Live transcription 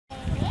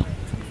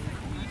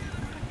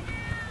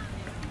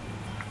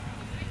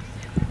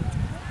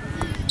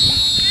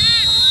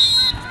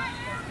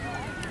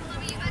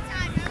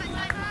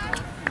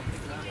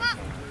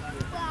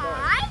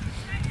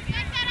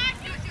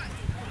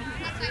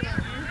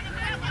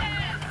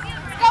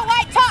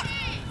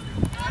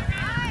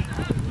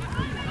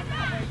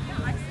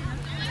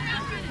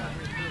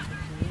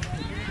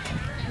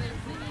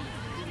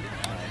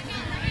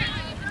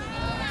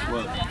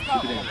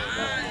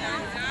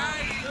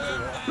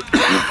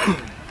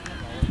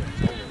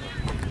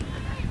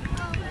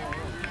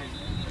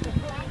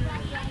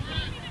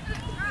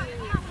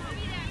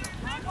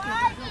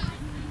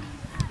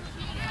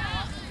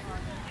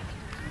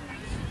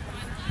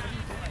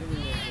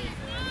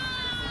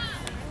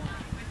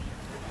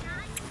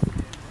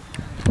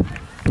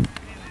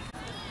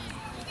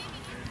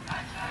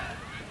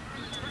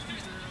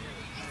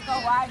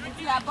Wide, get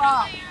to that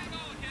ball.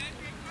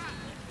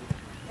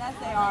 Yes,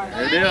 they are.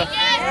 There it is.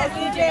 Yes,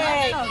 DJ.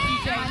 Oh,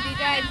 DJ,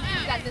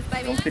 you got this,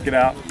 baby. Don't kick it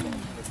out.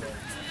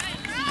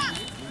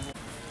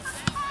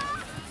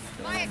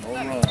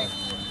 Home run.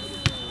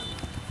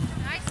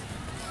 Nice.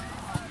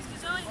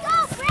 Go,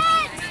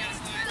 Fred!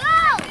 Go!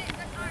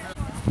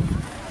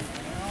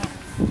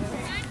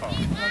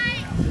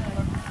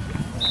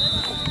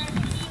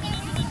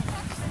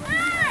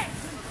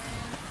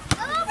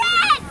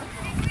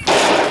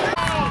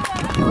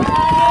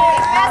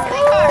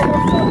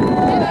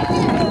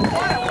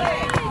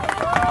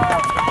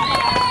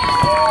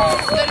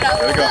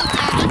 There we go.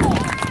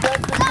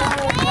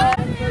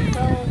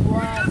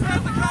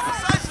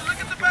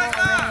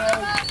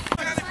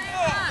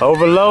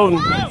 Overloading.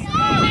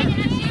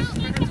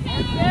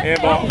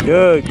 Handball.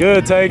 Good,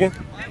 good, Tegan.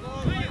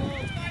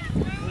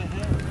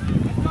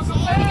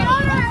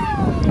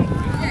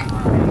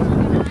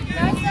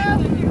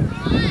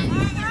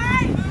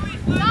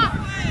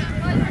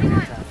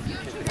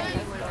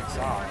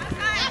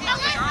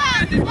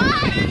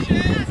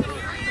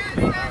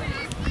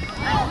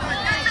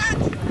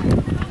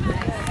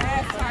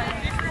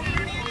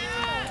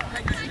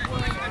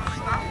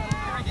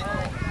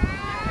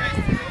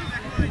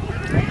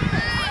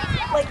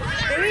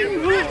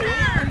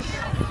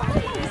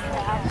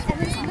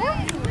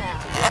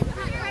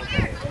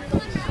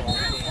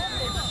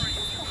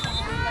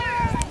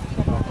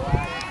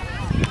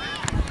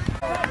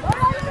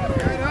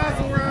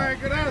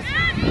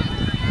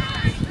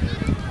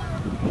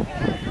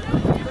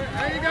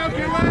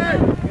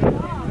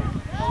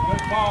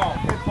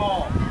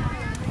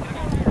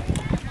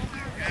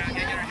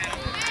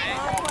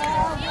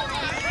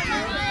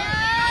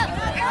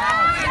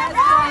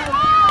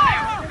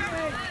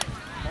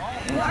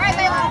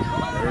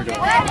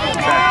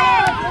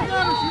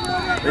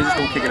 They just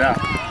gonna kick it out.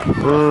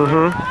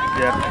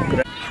 Yeah.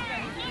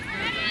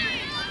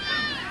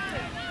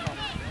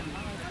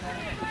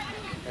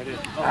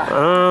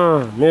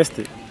 Missed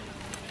it.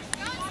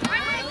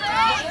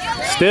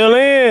 Still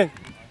in.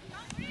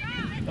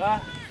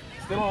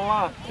 Still on the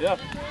line. Yep.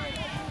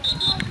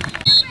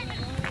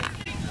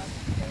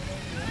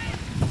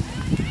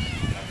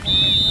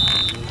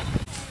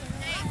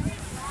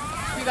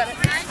 You got it.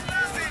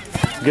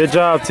 Good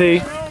job, T.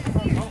 Take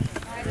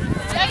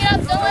it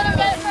up, don't let him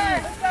get it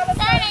first.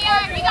 Turn it,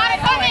 Yard. We got it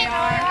coming.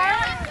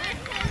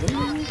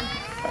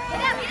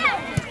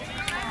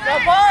 Go,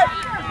 Bart!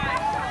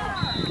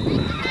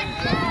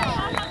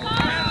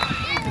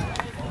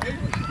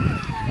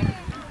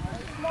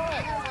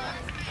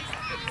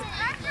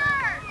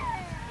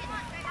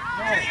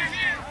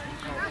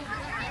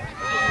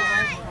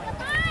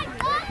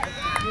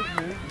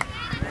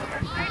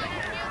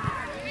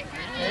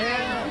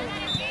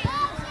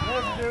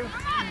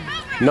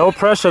 No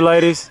pressure,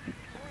 ladies.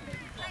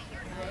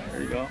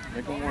 There you go.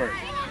 Make them work.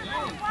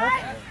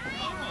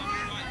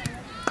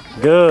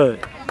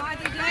 Good.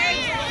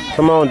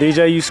 Come on,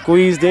 DJ. You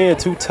squeezed in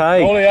too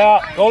tight. Goalie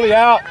out. Goalie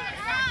out.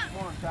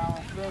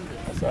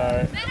 That's all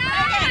right.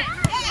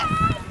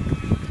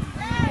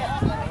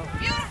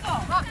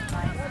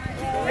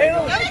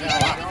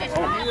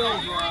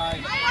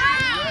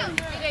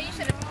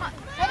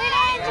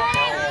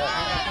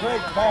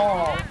 Great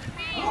ball.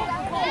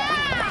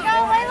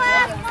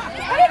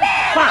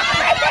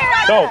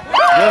 Go.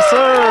 Yes,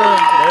 sir.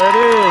 There it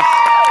is.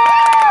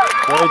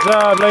 Great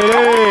job,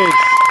 ladies.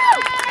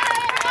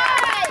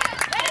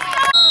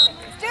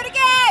 Let's do it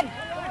again.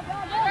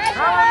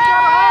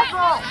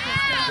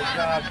 Good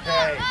job,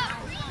 Kay.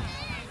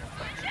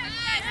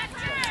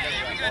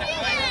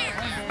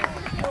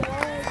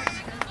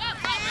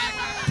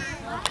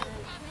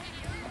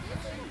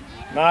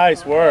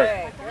 Nice work.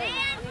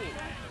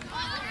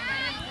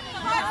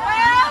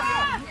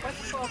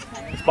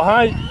 It's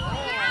behind.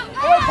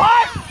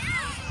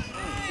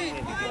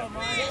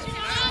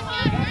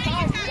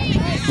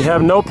 You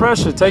have no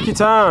pressure. Take your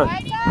time.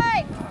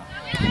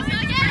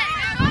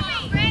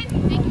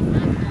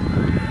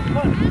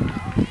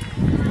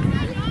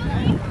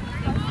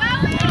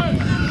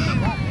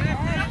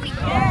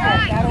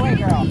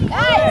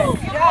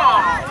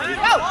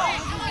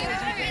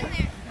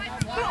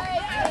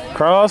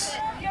 Cross.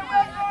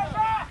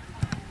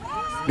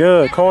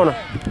 Good. Corner.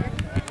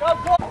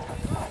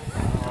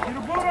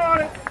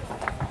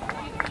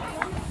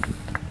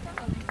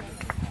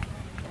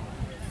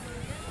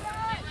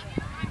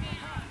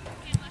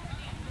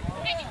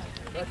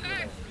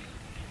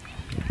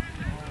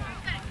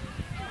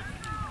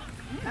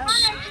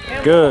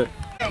 Good.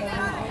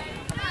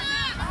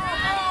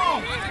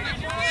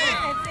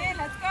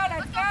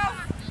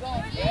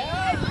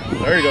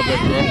 There you go, big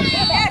girl.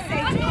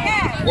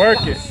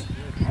 Work it.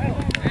 All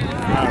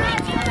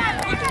right.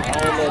 I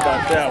don't know about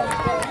Watch out.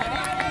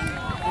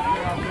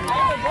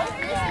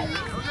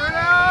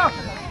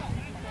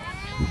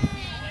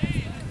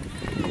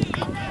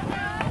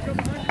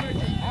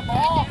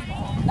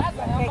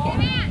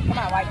 Come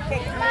on, White.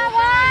 Kick it. Come on,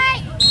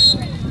 White.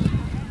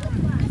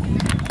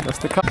 That's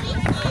the cut.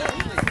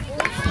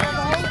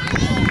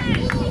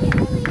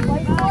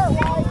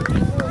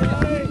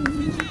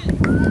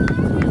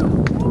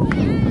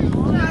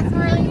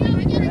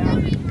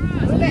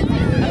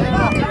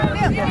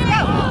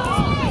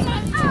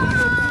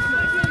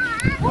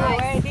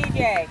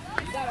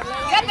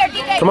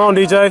 Come on,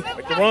 DJ.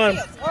 Make the run.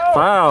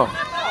 Foul. Come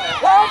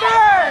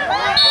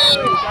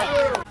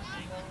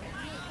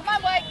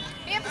on, White.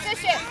 Be in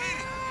position.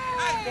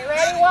 Get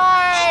ready,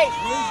 White.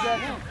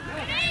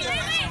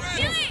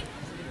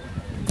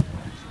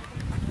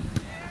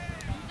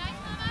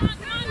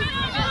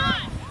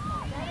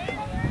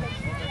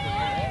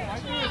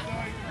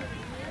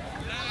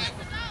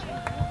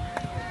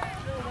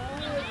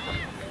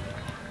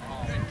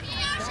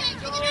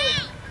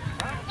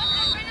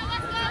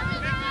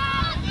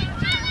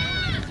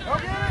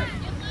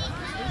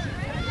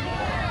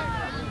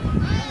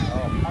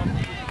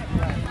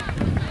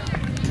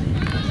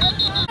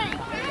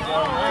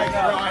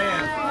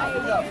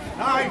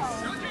 Nice.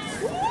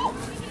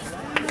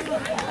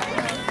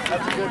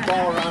 That's a good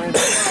ball, Ryan.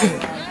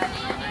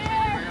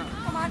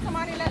 Come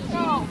on, let's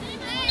go.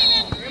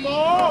 Come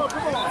on,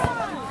 come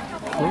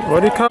on.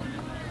 What'd he come?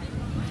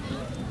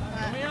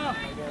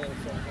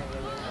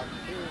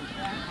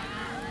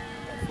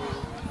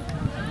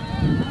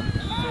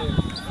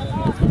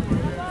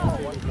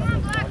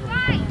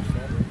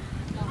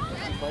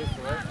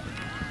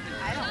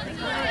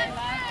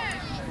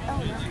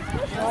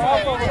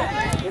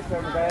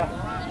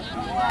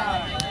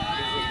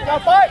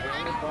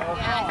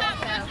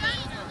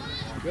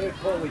 Good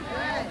pulley.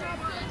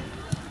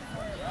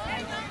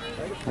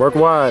 Work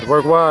wide,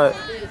 work wide.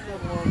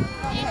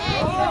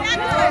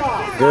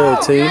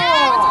 Good, T.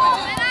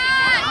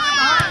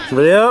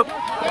 Yep.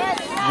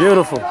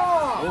 Beautiful.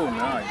 Oh,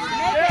 nice.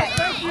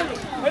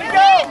 Way to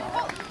go.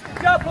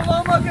 Good job,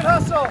 Paloma. Good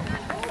hustle.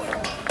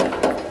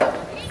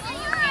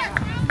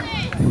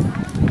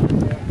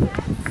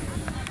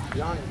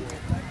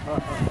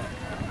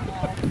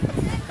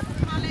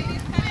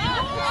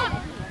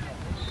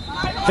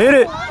 Hit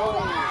it.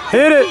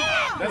 Hit it.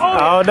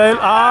 Oh, they,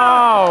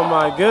 oh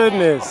my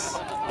goodness.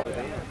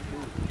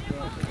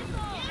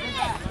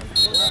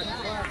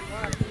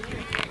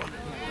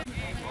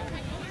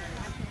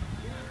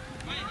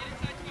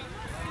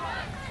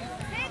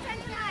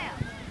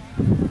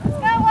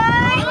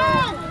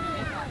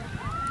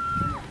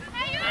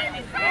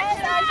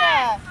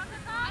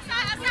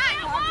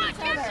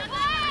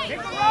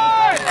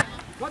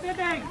 What do you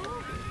think?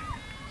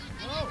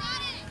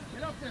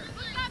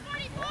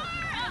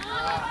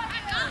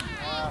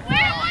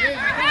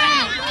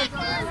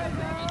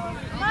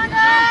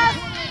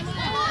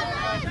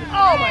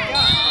 Oh my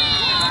God.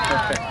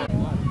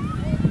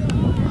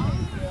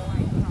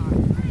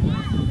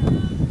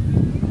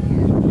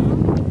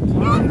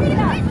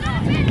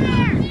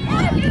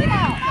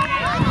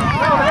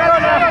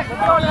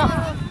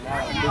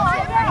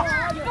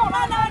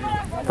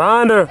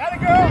 Find her. There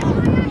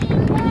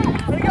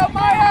you go,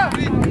 Maya.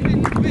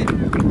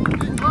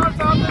 Come on,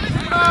 Tom, let's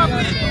get it up.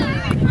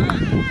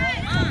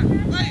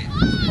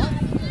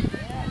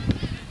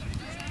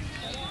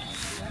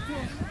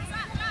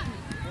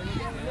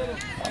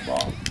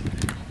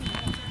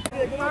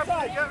 Come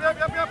outside. Yep.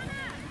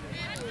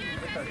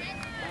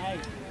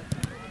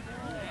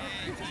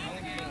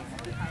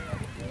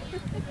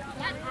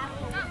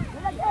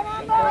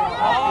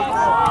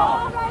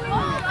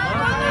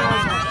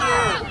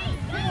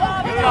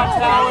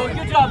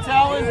 Good job,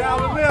 Talon. Get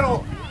out of the middle.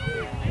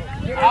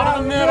 Out of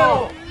the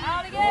middle.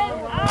 Out again.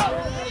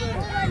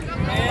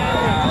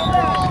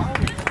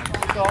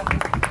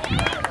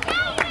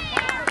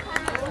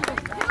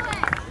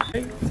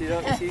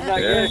 She's not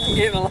good. She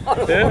gave a lot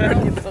of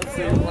work. You don't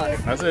seem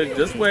like. I said,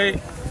 just wait,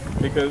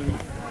 because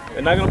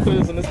they're not going to put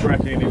us in this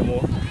bracket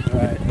anymore.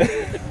 Right.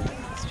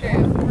 It's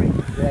true.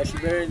 Yeah, she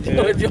better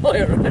enjoy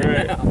it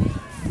right now.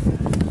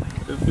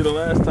 This will be the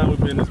last time we've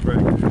been in this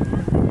bracket.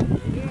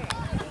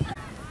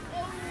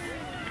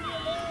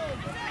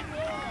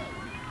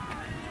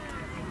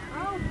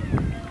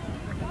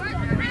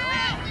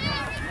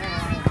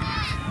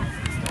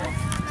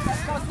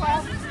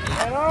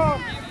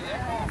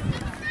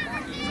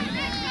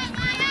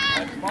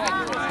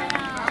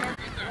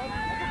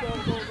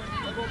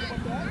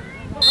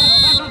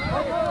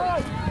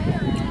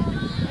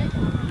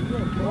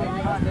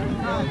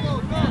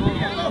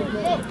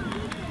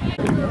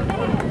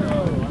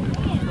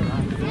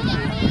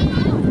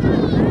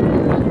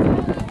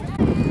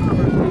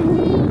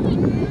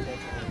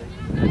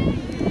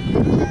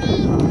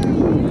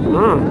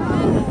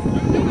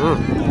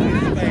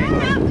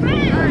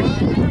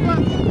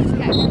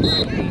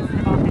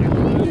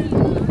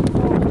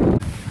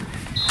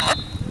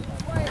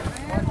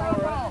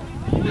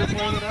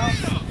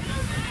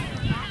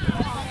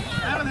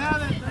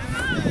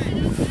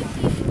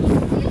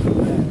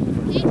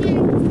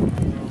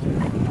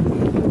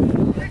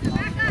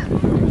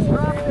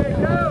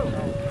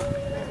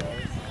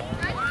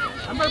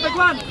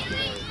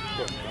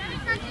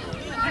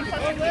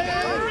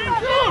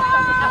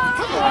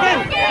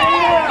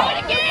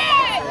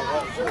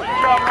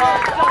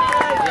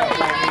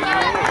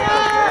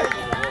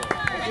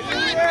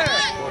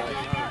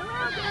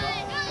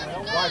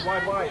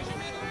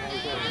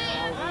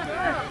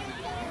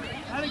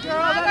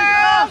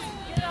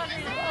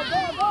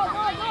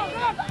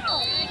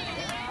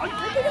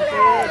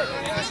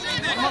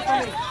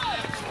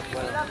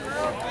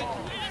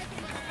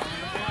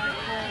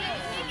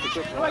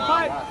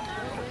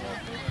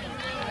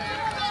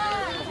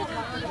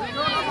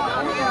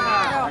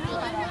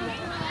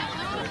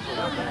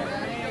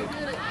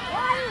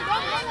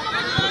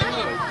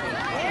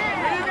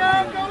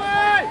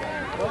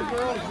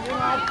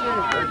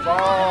 Good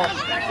ball.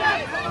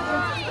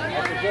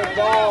 That's a good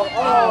ball. Oh.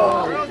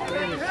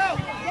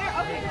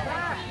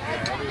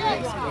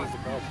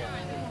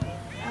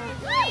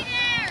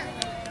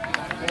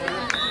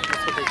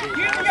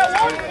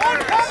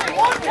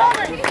 One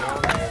coming.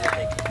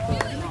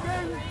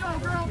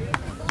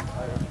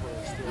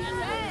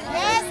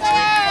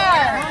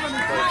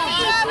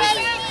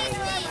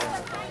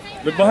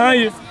 Look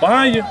behind you.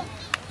 Behind you.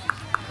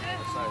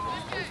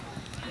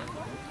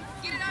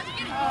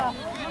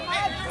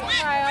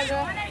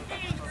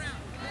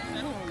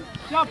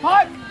 Jump,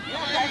 putt!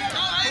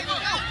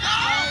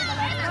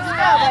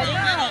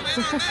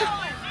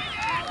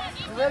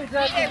 You ready,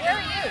 Jackie? Hey, where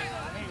are you?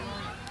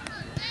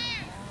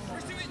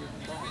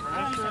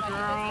 Pressure,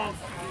 girls.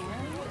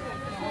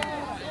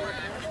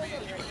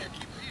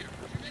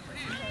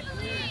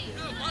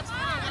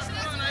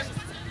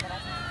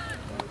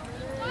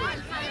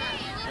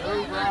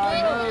 Move,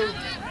 Ryan, move.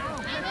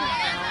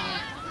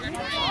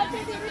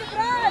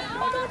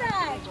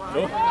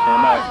 Nope.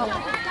 Come back.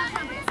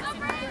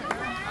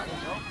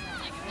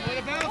 Way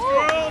to bounce,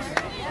 girls.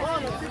 Come on,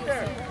 let's sit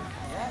there.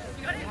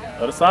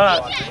 Other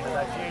side.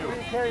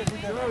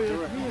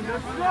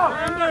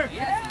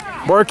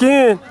 Work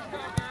in.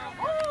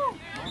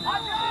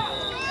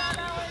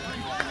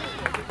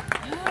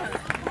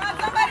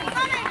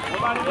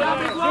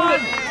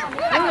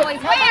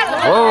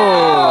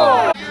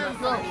 Oh.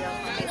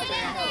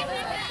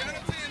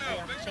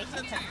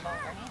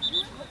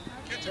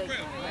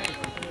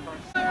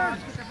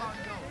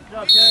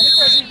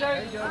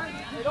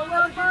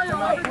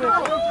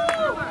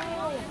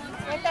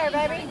 Right there,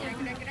 baby.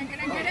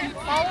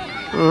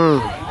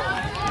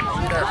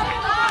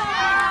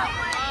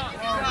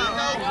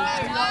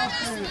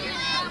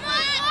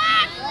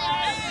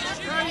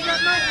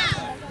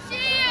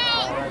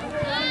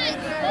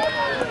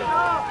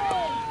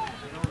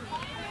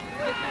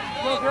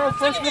 Go, girls,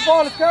 first in the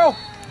ball, let's go.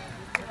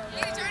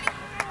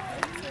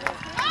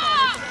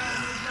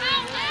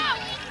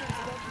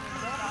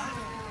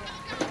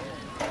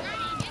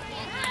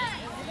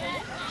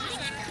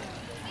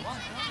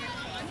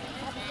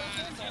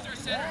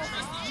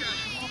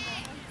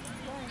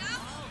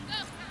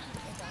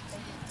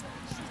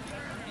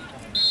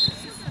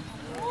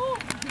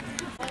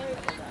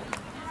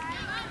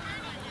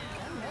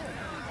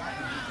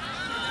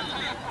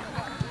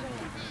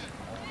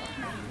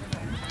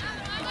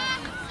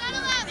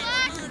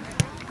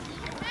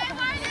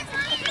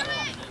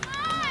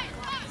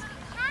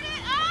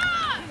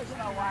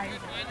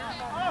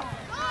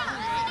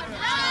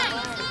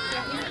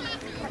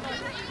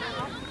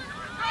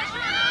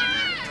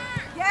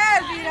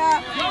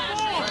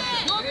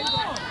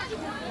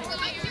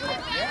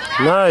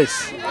 Nice.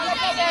 You got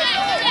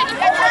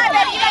time,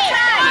 baby. You got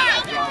time.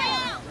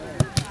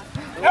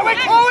 That way,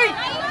 Chloe!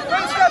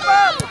 One step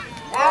up!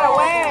 Out of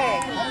way.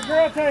 The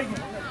girl taking.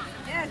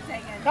 Yeah, it's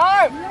taken.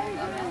 Time!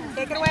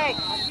 Take it away.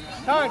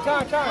 Time.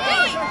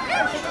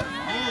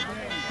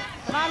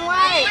 Come on,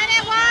 White.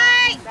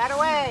 That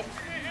away.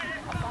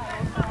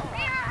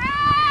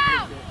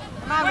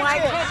 Come on,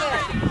 White. Take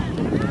it.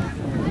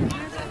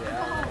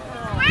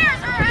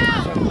 Where's her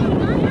house?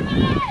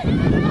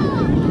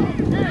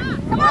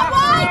 Come on,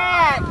 White.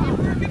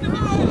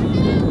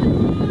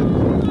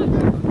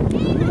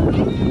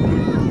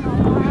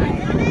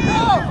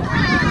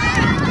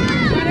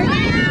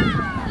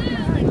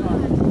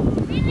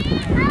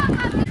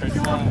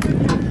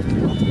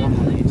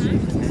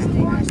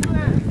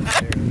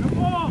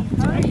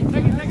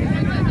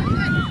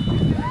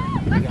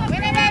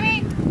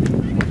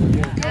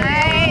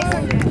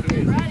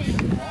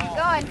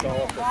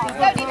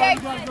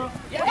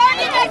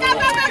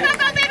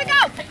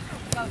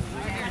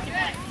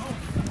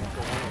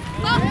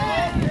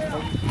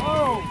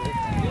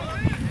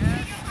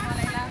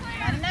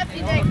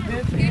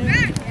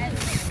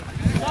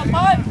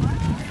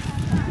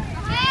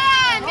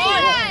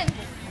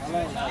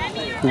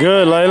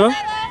 Good, Layla.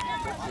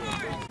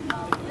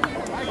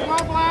 Come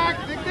on, Black.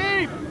 Dig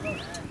deep.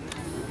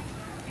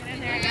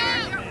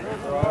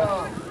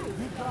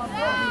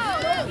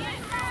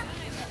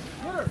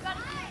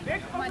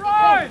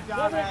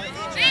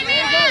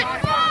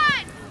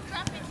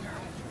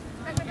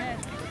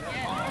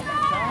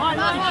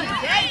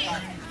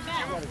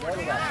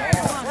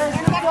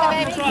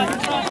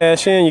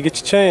 Cash in, you get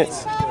your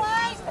chance.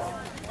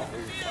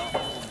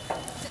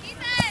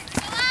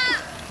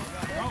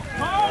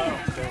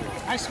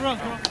 Nice run,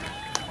 girl.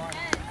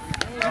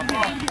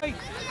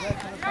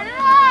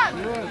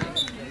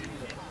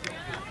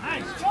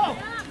 Nice, go.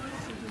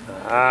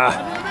 Ah.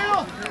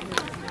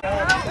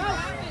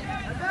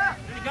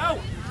 Go.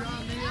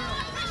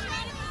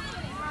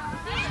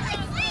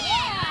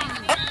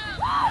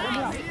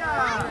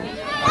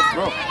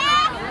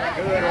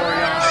 Good,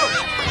 Oriana.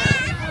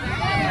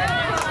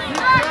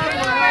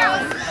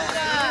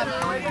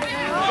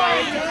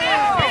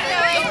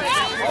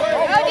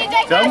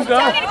 Let him go.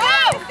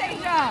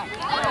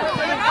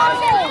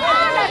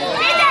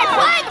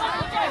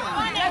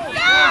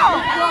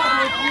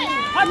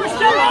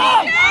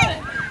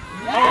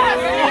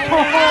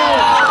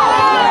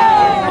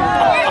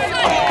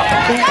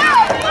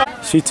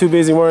 She too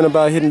busy worrying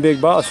about hitting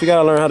big balls. She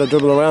gotta learn how to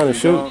dribble around and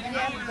shoot. But she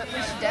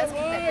does get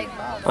that big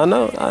ball. I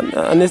know,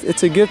 and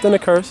it's a gift and a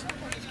curse. She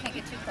can't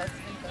get too close to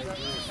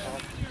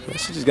them.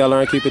 She just gotta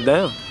learn to keep it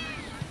down.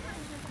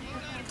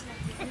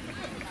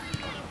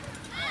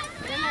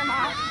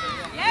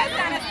 Yes,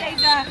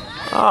 Anastasia.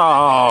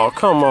 Oh,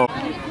 come on.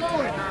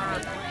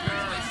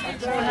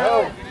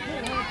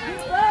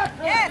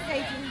 Yes,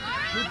 Adrian.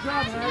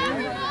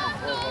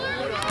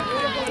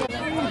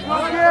 Go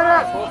get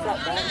it!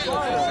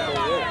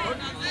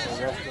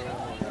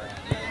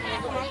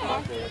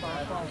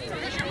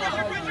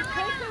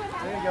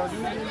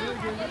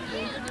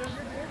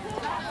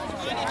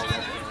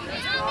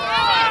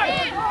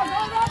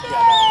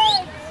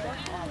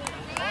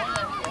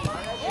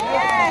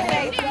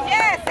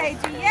 Yes,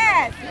 Adrian.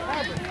 Yes.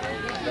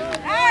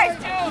 Nice,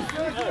 June.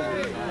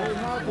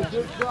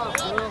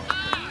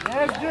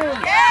 Yes, June.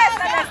 Yes,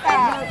 Alyssa.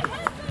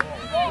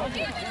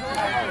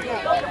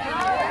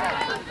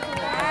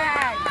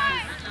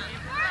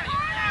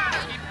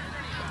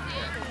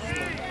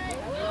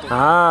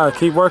 Ah,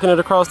 keep working it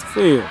across the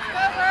field. Go,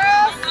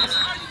 girls.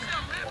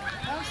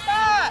 Don't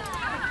stop.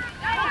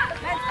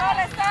 Let's go,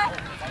 Alyssa.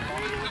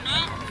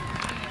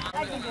 I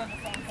can do the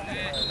same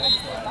thing.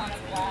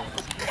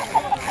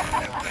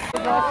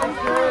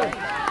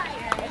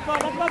 I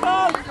don't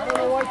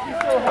know why she's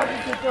so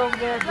hesitant over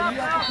there, but you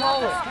have to call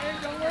it.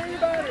 Don't worry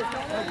about it.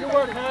 Good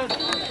work, man.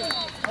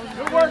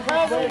 Good work,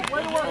 man.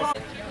 Way to work.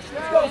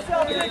 Let's go,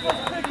 Celtic.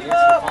 Let's pick it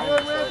up.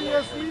 Good, Randy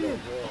SC.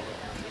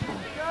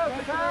 Go,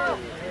 Kyle.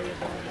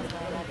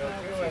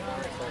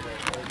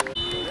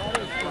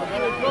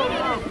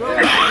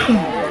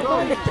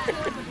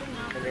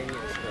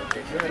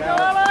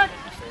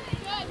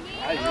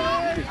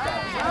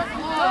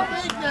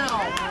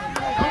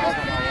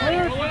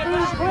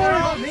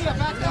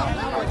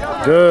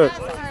 Good.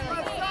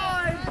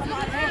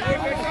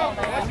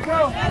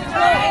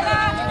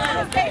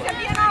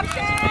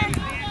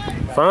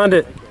 Find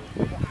it.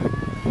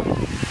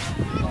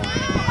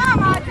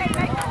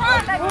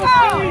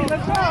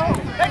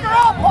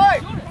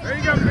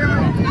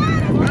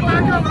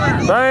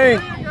 Bang.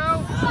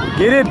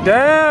 Get it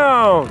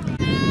down.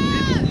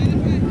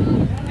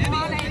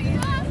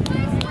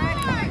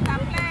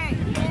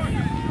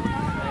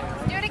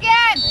 Do it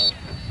again.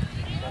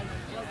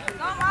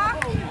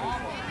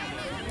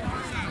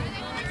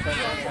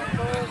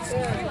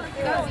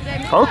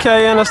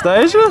 Okay,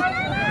 Anastasia.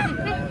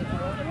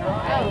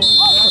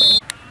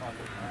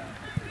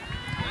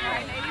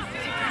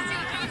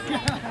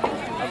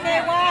 Okay,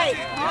 White.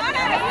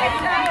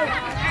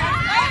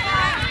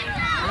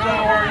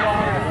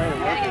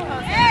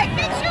 Hey,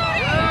 keep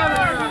shooting.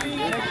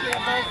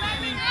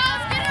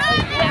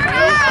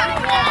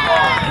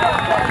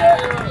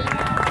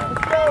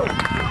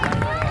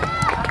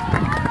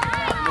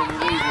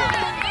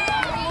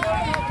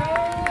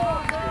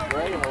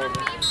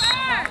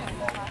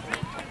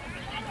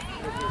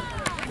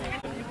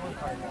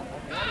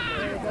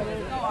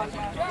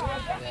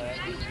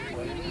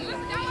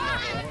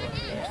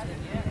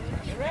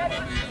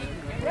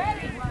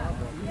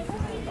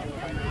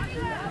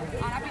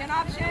 Wanna be an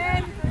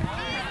option?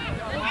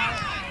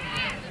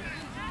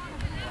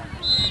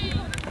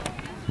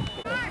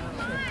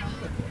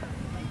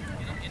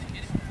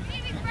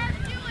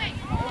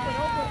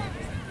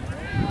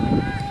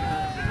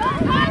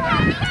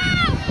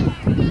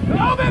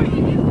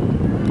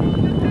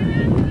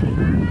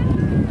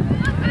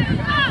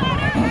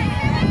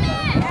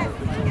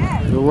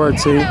 Good work,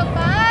 T. Yes.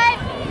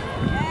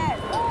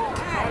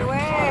 Right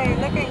away.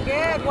 Looking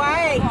good,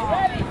 White.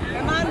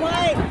 Come on,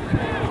 White.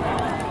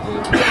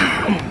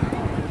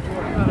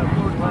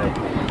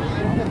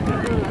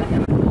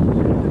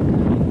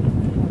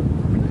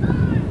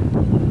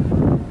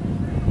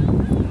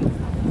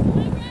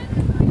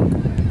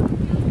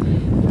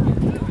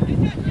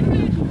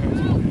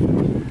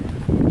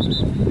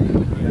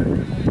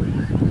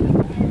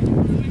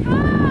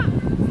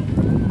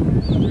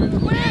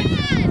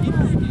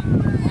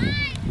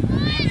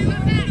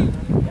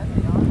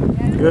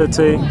 Good, T.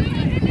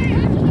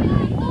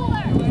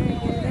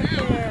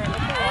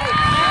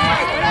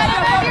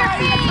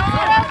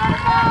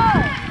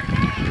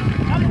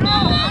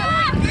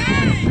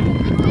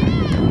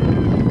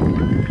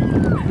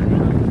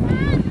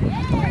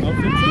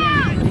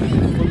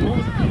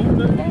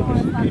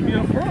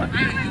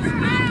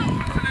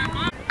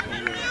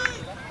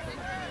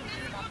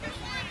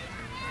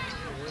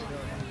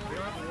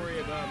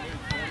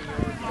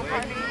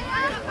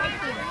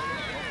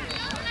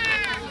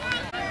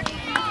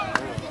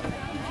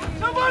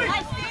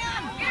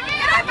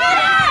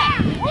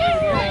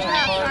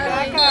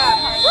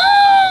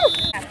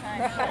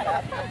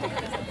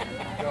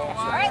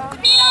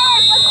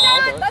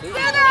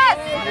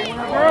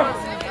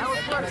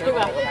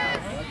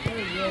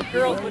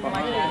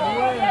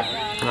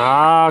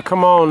 Ah,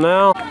 come on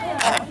now.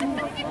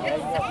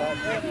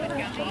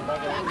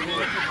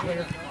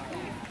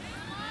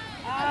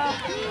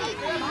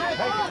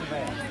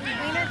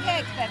 Cleaner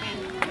kicks, baby.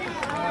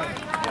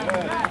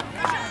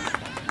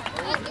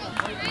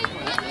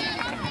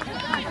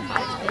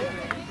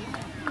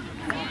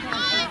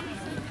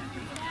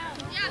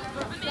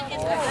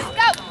 Let's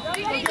go!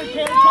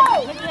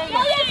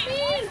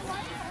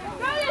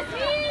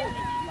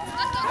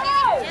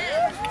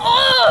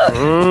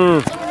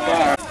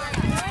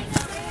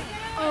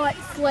 Oh, it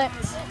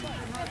slipped.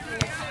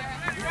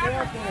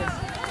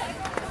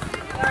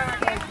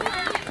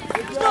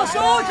 Let's go,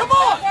 Sean, come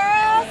on!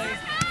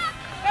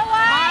 Come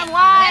on,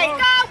 White!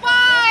 Let's go,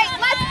 White!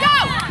 Let's go!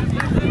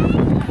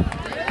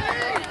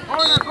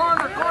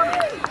 Corner.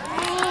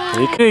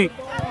 Ricky.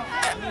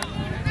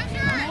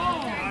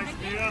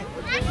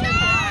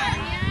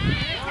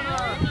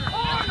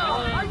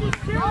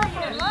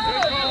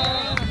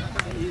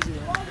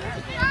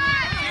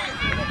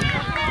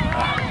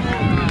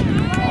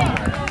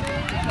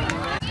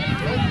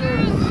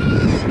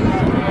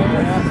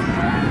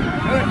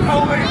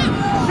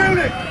 Shoot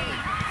it!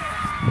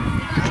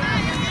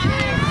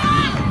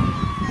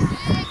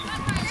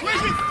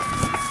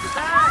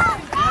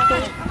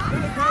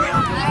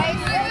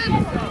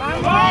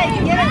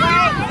 Get it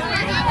right!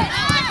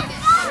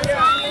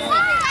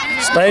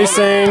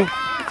 Spacing.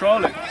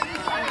 Control it.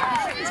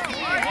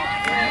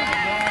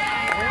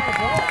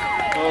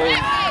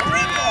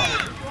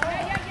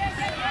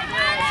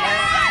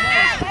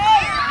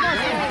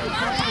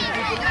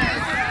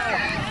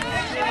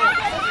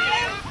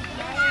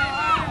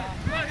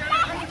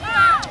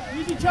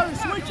 Use each other,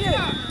 switch it!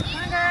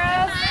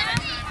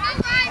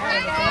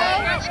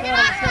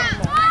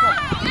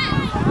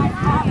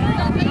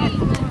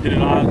 Get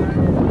it on.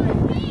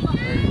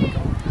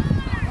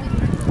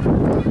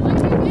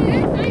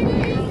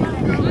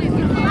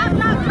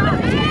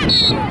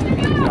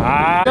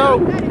 Ah, go.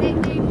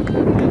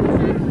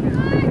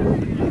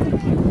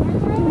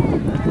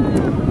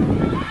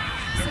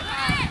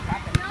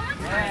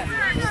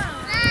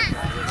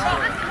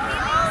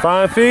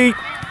 Fine feet.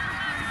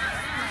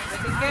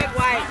 Looking good,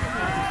 White.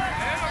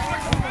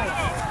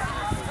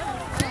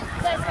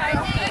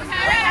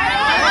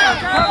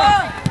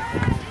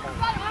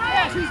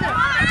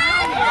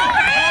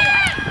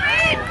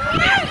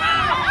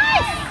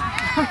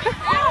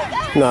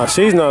 No,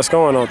 she's not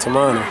scoring on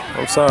Tamani.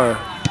 I'm sorry.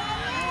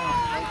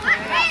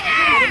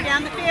 Get it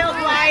down the field,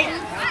 White.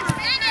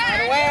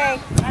 Right away.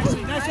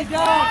 Nicely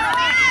done.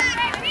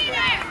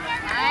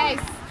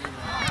 Nice.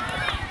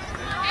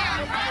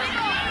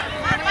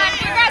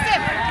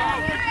 Aggressive.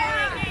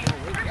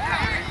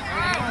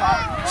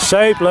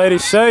 Shape, lady,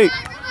 shape.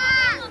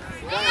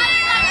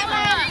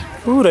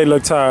 Ooh, they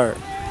look tired.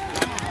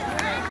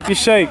 You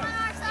shape.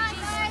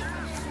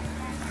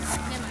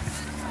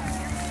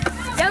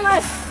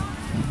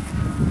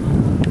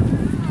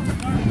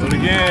 Do it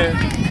again.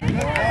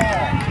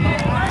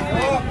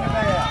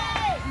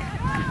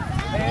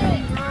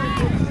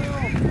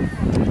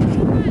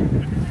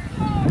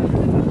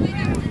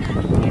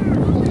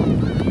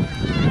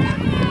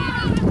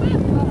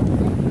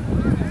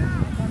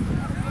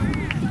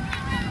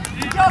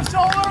 Good job,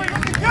 Solar. You're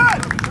looking good.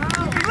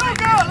 Looking real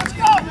good. Let's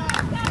go.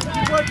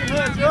 Keep working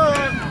here,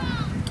 good.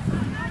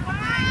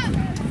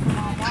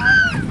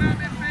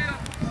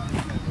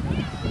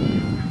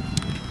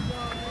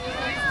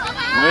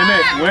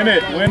 Win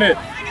it.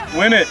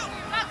 Win it.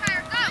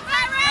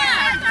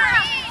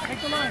 Take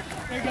the line.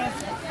 There you go.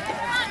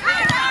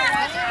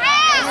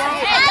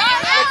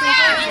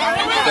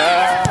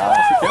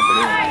 She kept it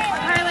in.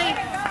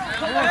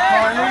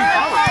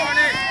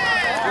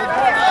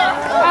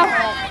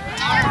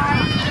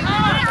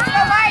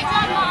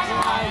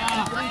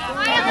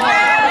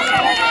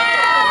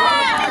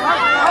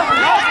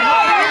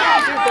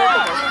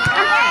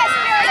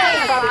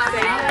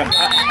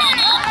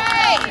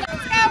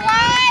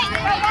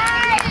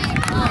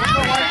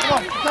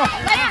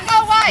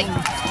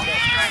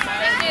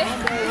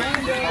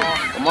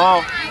 Come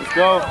on, let's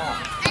go.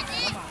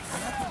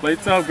 Play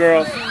tough,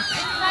 girls.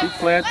 Keep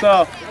playing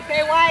tough.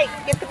 Okay, White,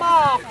 get the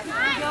ball.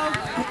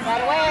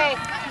 Right away.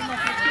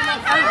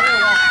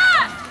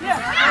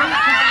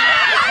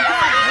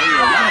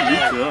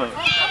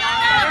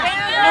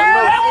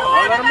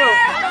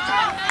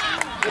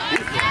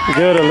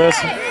 Good,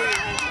 Alyssa.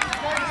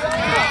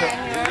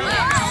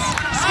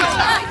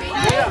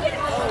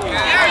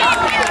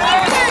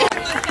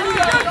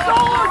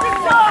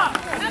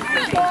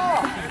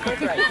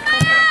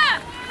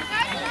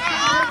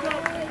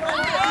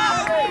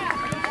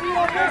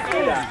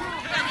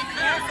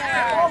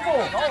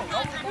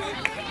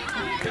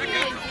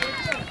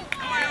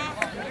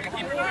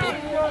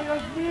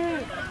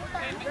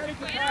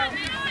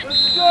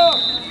 Let's go.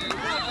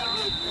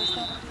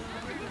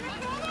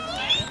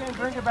 Okay,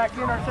 bring it back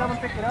in ourselves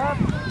and pick it up.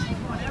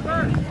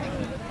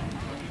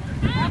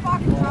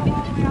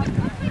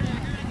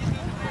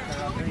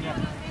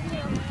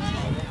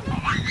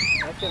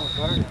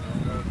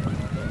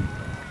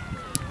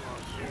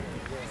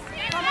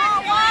 Come on,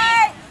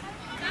 White.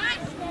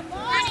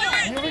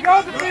 Here we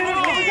go, Defeater.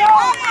 Here we go.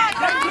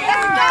 Let's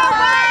go,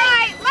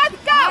 White. Let's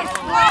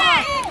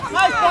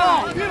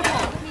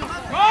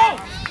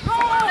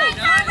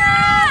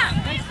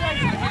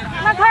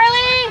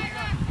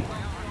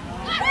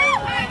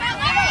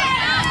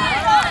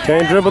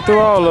Can't dribble through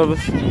all of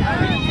us.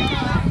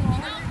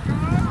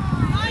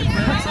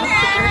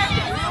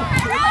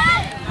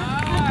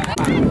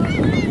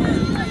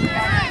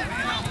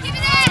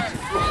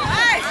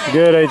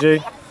 Good,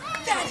 AJ.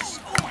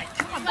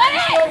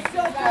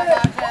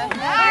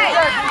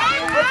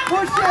 Let's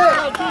push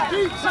it!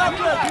 Deep,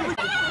 chocolate!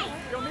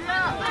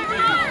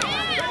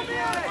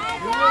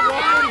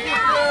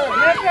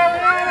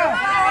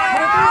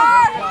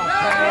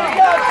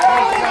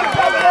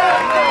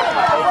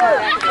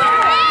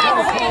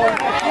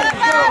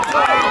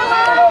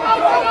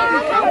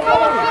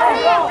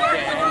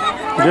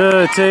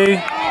 Good, T.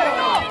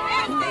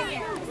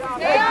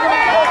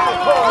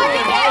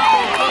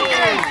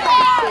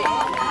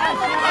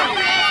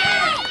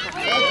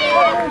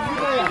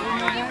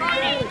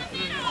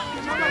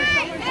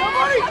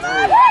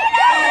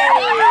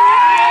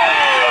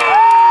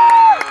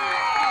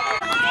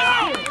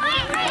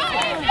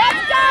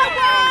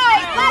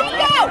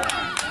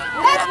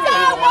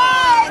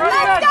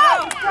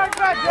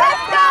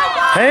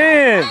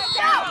 Hand.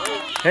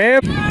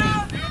 Hand.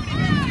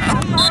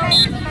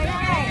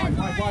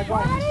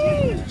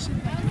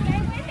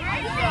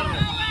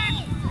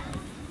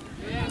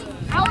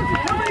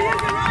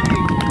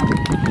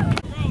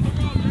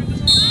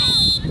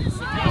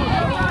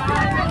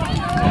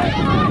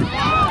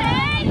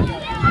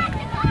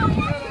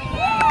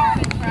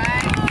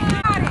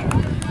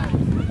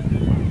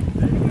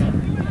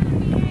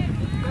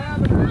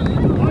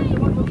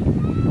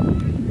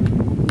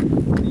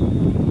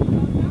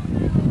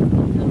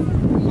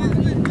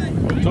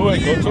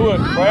 Go to it,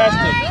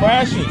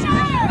 crash it.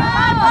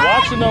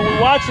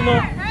 We're watching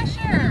her.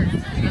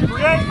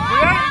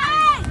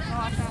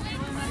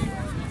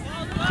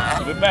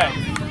 Get back.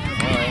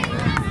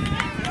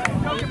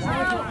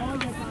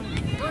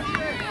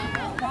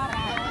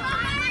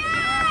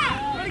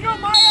 Way to go,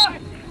 Maya!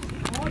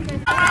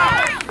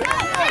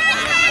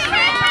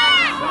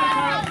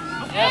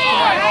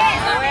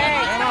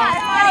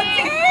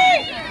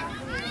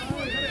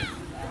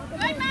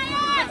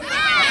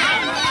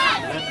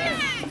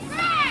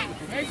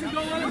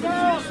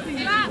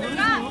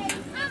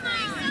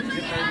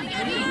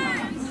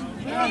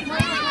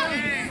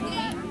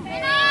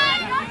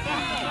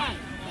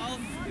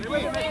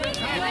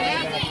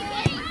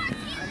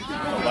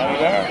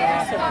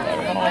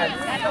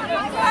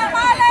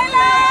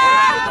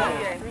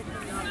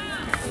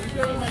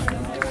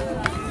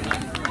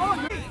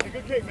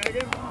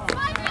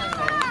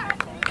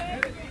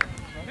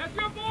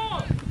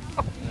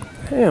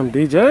 Damn,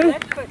 DJ.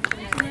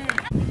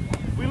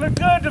 We look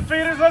good,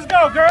 defeaters. Let's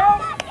go,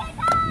 girls.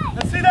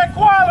 Let's see that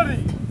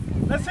quality.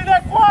 Let's see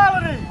that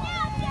quality.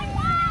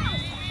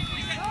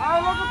 All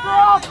right, look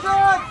across,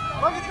 good.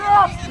 Look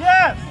across.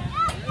 Yes.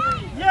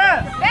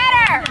 Yes.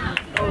 Better.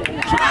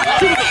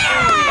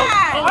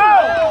 Oh,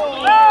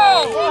 no.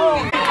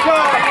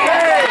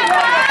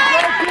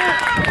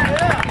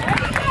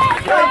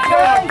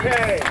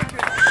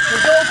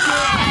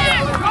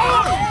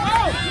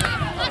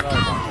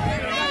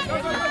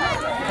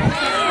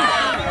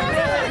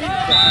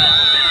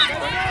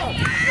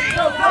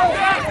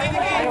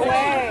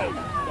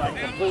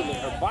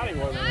 Her body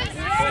wasn't.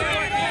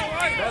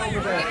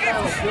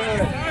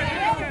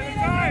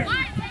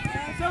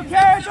 It's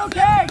okay, it's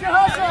okay. Good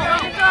hustle.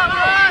 Good job,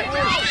 Ryan.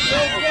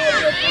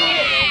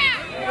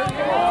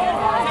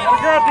 Good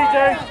job, DJ.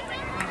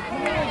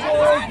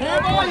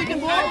 Handball, you can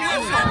blow it.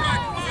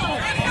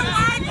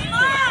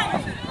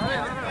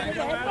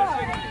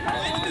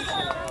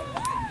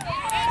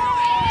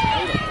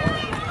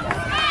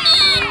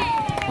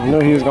 I knew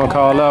he was gonna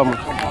call that one.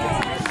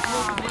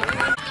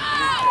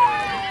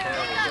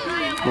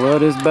 Well,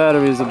 this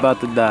battery is about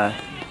to die.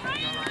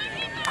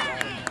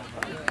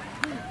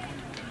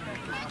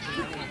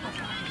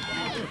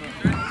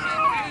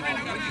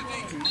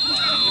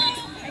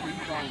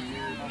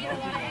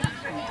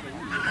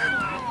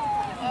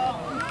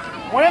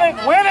 Win it,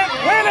 win it,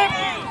 win it!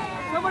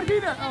 Somebody be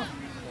there. Oh.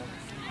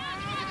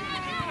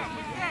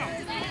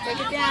 Take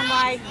it down,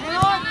 Mike.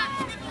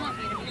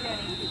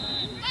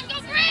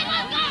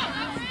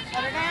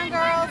 Put her down,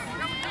 girls.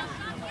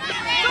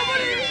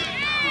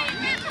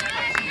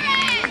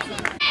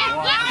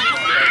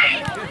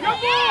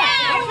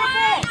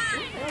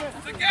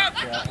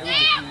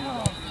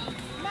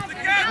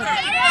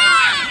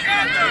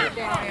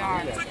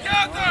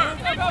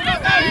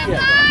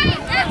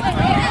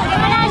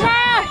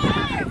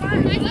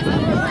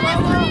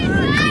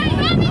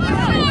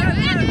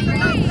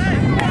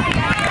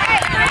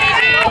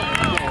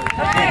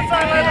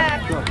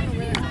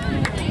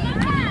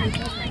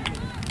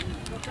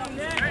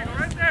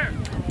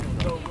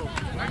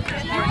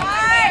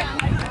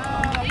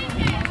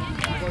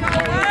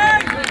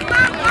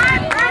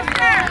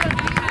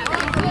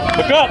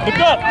 Look up, look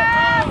up.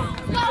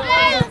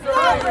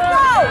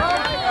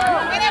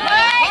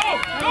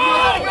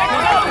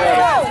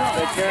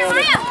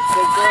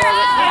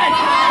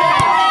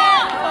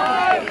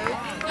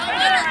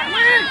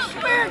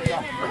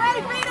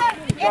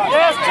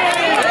 Yes,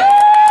 Jimmy!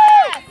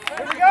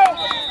 Here we go!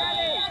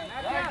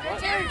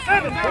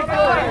 Send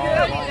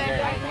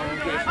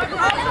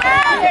it!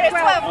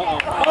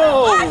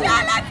 Oh! Let's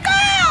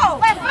go!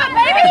 Let's go,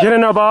 baby! Get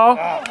in the ball.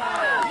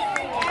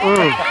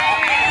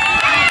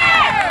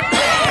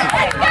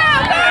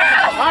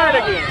 Hard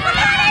again.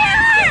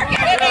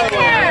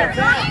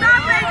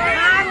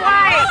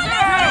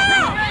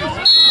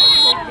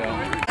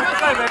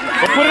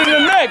 Go put it in the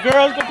net,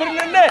 girls. Go put it in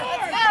the net.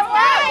 Let's go,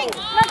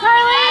 Let's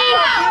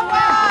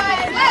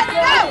go!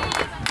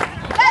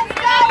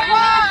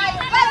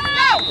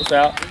 It's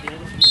out.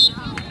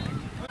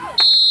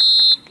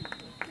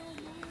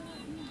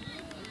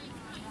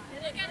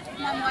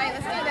 Come on, White,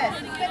 let's do this.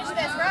 Finish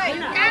this, right?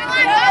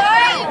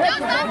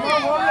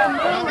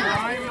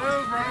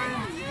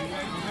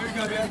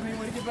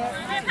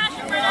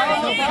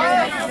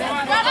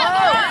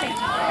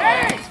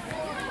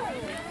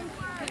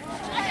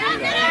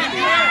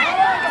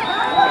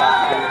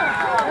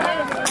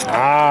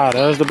 Ah,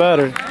 there's the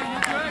better.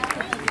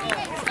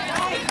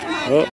 Oh.